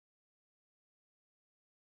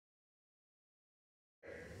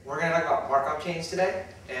We're going to talk about Markov chains today,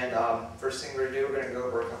 and first thing we're going to do, we're going to go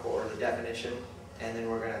over a couple of the definition, and then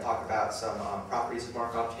we're going to talk about some properties of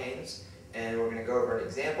Markov chains, and we're going to go over an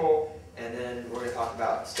example, and then we're going to talk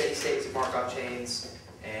about steady states of Markov chains,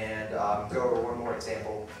 and go over one more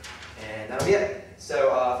example, and that'll be it.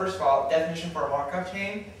 So first of all, definition for a Markov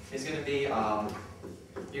chain is going to be,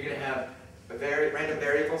 you're going to have a random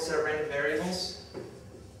variable, set of random variables,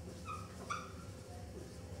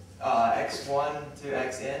 x1 to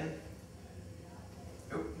xn.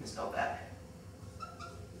 Oop, misspelled that.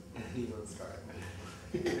 You don't start.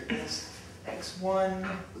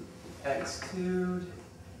 x1, x2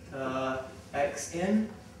 to xn,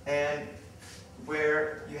 and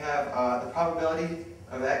where you have the probability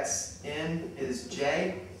of xn is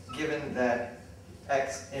j, given that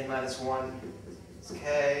xn minus 1 is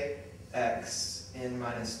k, xn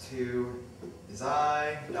minus 2 is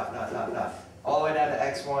I, dot, dot, dot, dot. All the way down to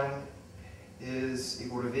x1 is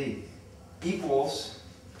equal to v. Equals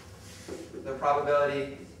the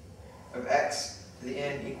probability of x to the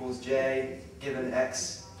n equals j, given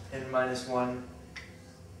x n minus 1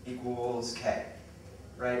 equals k,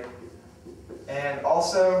 right? And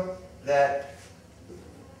also that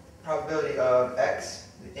probability of x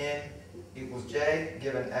to the n equals j,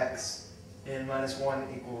 given x n minus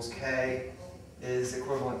 1 equals k, is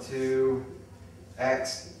equivalent to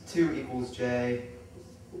x2 equals j,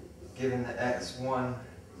 given that x1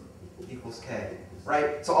 equals k,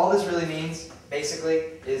 right? So all this really means,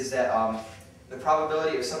 basically, is that the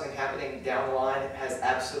probability of something happening down the line has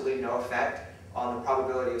absolutely no effect on the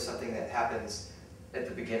probability of something that happens at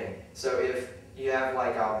the beginning. So if you have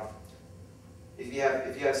like, if you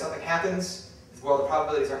have something happens, well, the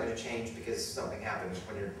probabilities aren't going to change because something happens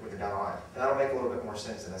when you're down the line. And that'll make a little bit more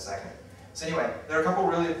sense in a second. So anyway, there are a couple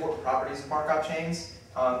really important properties of Markov chains.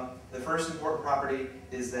 The first important property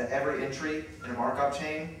is that every entry in a Markov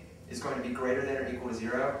chain is going to be greater than or equal to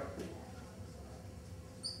 0.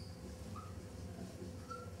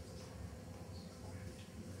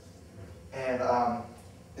 And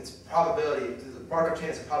it's probability, the Markov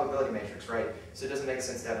chain is a probability matrix, right? So it doesn't make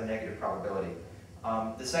sense to have a negative probability.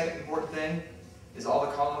 The second important thing is all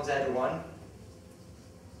the columns add to 1.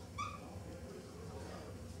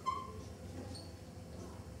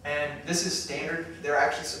 And this is standard. There are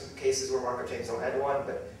actually some cases where Markov chains don't add to 1,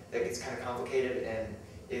 but that gets kind of complicated, and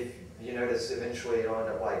if you notice, eventually it'll end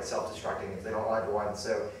up like self-destructing if they don't add to 1.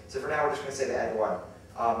 So for now, we're just going to say they add to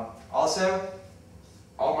 1. Also,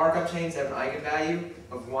 all Markov chains have an eigenvalue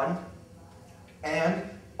of 1, and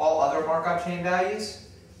all other Markov chain values,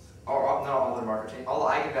 or not all other Markov chain, all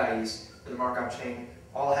the eigenvalues for the Markov chain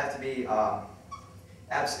all have to be, in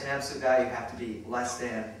absolute value, have to be less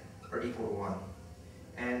than or equal to 1.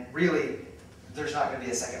 And really, there's not going to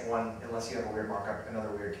be a second one unless you have a weird markup,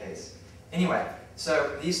 another weird case. Anyway,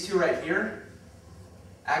 so these two right here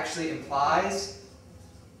actually implies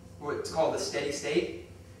what's called the steady state.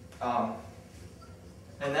 And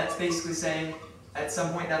that's basically saying at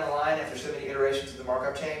some point down the line, after so many iterations of the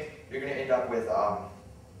Markov chain, you're going to end up with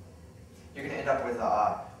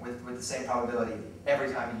with the same probability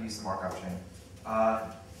every time you use the Markov chain.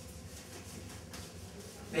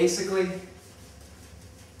 Basically,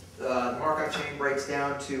 the Markov chain breaks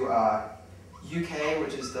down to UK,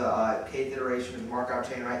 which is the kth iteration of the Markov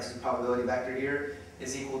chain, right? So the probability vector here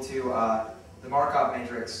is equal to the Markov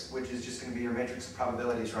matrix, which is just going to be your matrix of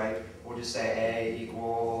probabilities, right? We'll just say A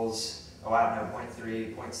equals, oh, I don't know,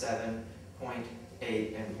 0.3, 0.7,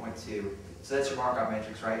 0.8, and 0.2. So that's your Markov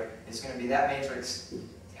matrix, right? It's going to be that matrix,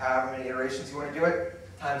 however many iterations you want to do it,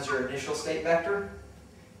 times your initial state vector.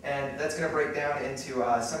 And that's going to break down into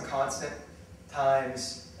some constant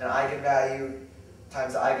times an eigenvalue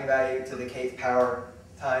times the eigenvalue to the kth power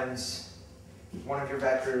times one of your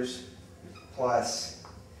vectors plus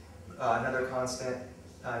another constant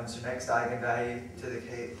times your next eigenvalue to the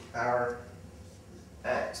kth power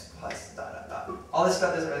x plus dot dot dot. All this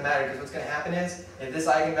stuff doesn't really matter because what's going to happen is if this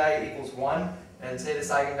eigenvalue equals 1 and say this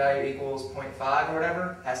eigenvalue equals 0.5 or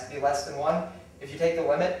whatever, has to be less than 1, if you take the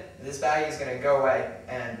limit, this value is going to go away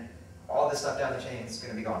and all this stuff down the chain is going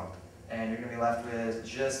to be gone. And you're going to be left with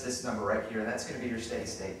just this number right here, and that's going to be your steady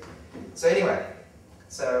state. So anyway,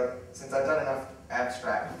 so since I've done enough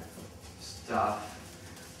abstract stuff,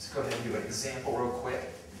 let's go ahead and do an example real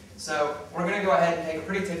quick. So we're going to go ahead and take a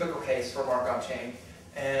pretty typical case for a Markov chain,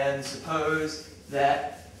 and suppose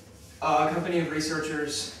that a company of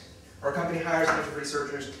researchers, or a company hires a bunch of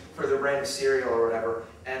researchers for their brand of cereal or whatever,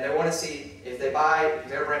 and they want to see if they buy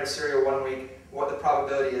their brand of cereal one week, what the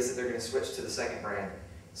probability is that they're going to switch to the second brand.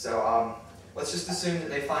 So let's just assume that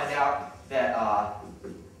they find out that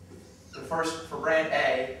the for brand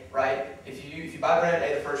A, right? If you buy brand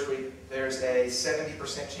A the first week, there's a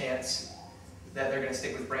 70% chance that they're going to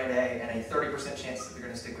stick with brand A and a 30% chance that they're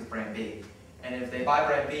going to stick with brand B. And if they buy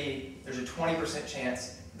brand B, there's a 20% chance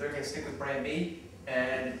that they're going to stick with brand B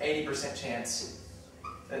and an 80% chance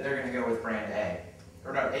that they're going to go with brand A.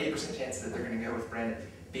 Or no, 80% chance that they're going to go with brand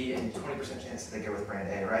B and 20% chance that they go with brand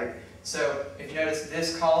A, right? So if you notice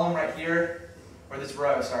this column right here, or this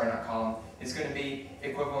row, sorry, not column, is going to be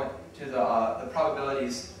equivalent to the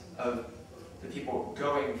probabilities of the people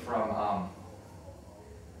going from,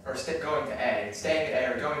 going to A, staying at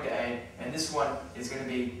A or going to A, and this one is going to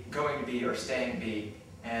be going to B or staying B,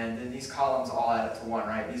 and then these columns all add up to 1,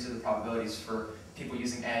 right? These are the probabilities for people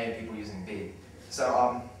using A and people using B.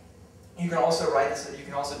 So you can also write this, you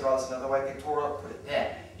can also draw this another way, pictorial, put it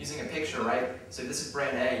there, using a picture, right? So if this is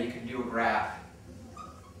brand A, you can do a graph,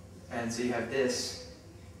 and so you have this,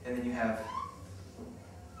 and then you have,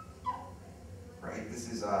 right, this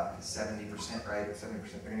is 70%, right?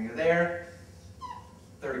 70% are going to go there,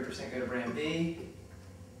 30% go to brand B,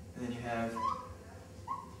 and then you have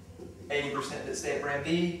 80% that stay at brand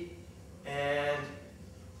B, and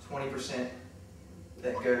 20%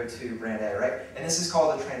 that go to brand A, right? And this is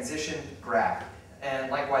called a transition graph. And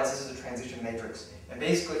likewise, this is a transition matrix. And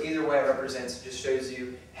basically, either way it represents, just shows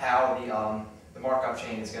you how the Markov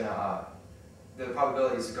chain is going to, the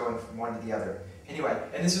probabilities of going from one to the other. Anyway,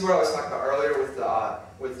 and this is what I was talking about earlier with the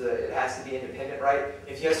it has to be independent, right?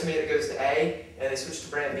 If you have somebody that goes to A and they switch to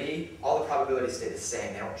brand B, all the probabilities stay the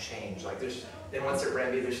same. They don't change. Like then once they're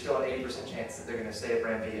brand B, there's still an 80% chance that they're going to stay at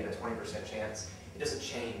brand B and a 20% chance. It doesn't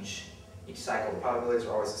change each cycle. The probabilities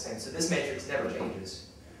are always the same. So this matrix never changes.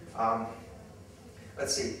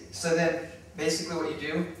 Let's see. So then, basically, what you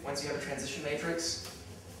do once you have a transition matrix,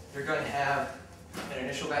 you're going to have an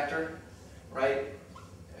initial vector, right?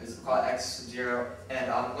 It's called x sub 0,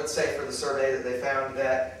 and let's say for the survey that they found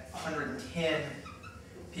that 110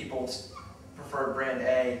 people preferred brand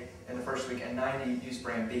A in the first week and 90 used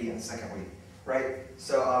brand B in the second week, right?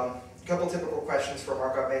 So a couple typical questions for a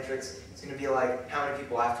Markov matrix. It's going to be like, how many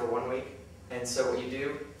people after 1 week? And so what you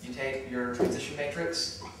do, you take your transition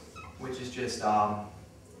matrix, which is just, so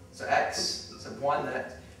x sub 1,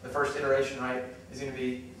 that the first iteration, right, is going to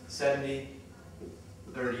be 70,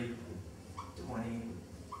 30, 20,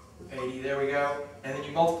 80, there we go. And then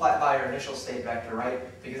you multiply it by your initial state vector, right?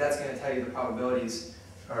 Because that's going to tell you the probabilities,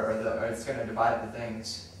 or it's going to divide the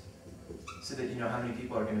things so that you know how many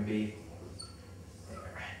people are going to be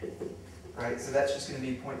there. Right, so that's just going to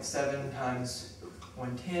be 0.7 times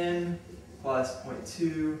 110 plus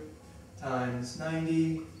 0.2 times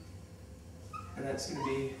 90. And that's going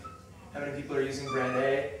to be how many people are using brand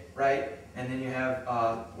A, right? And then you have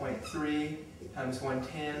 0.3 times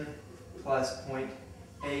 110 plus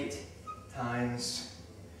 0.8 times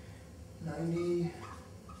 90.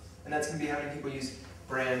 And that's going to be how many people use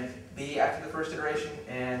brand B after the first iteration.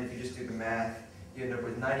 And if you just do the math, you end up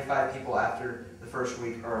with 95 people after the first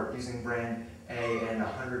week are using brand A and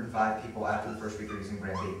 105 people after the first week are using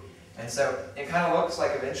brand B. And so it kind of looks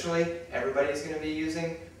like eventually everybody's going to be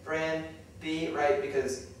using brand B, right?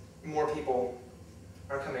 Because more people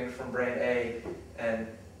are coming from brand A and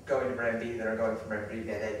going to brand B than are going from brand B to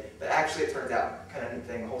brand A. But actually it turns out, kind of neat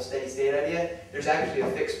thing, the whole steady state idea, there's actually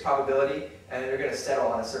a fixed probability and they're going to settle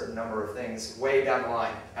on a certain number of things way down the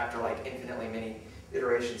line after like infinitely many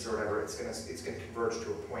iterations or whatever. It's going to converge to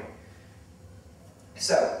a point.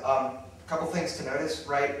 So a couple things to notice,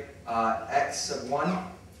 right? X sub 1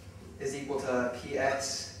 is equal to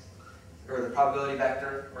px, or the probability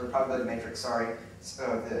vector, or the probability matrix, sorry,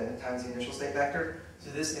 so times the initial state vector. So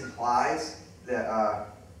this implies that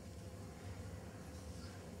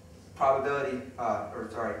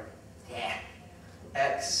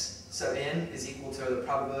x sub n is equal to the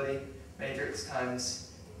probability matrix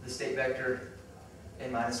times the state vector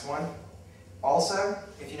n minus 1. Also,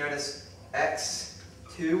 if you notice,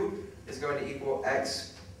 x2 is going to equal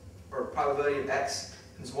x, or probability of x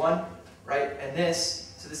times 1, right? And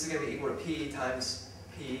this, so this is going to be equal to p times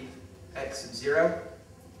p x sub 0.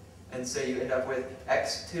 And so you end up with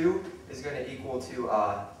x2 is going to equal to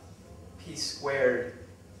p squared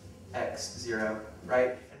x 0,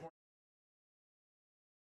 right?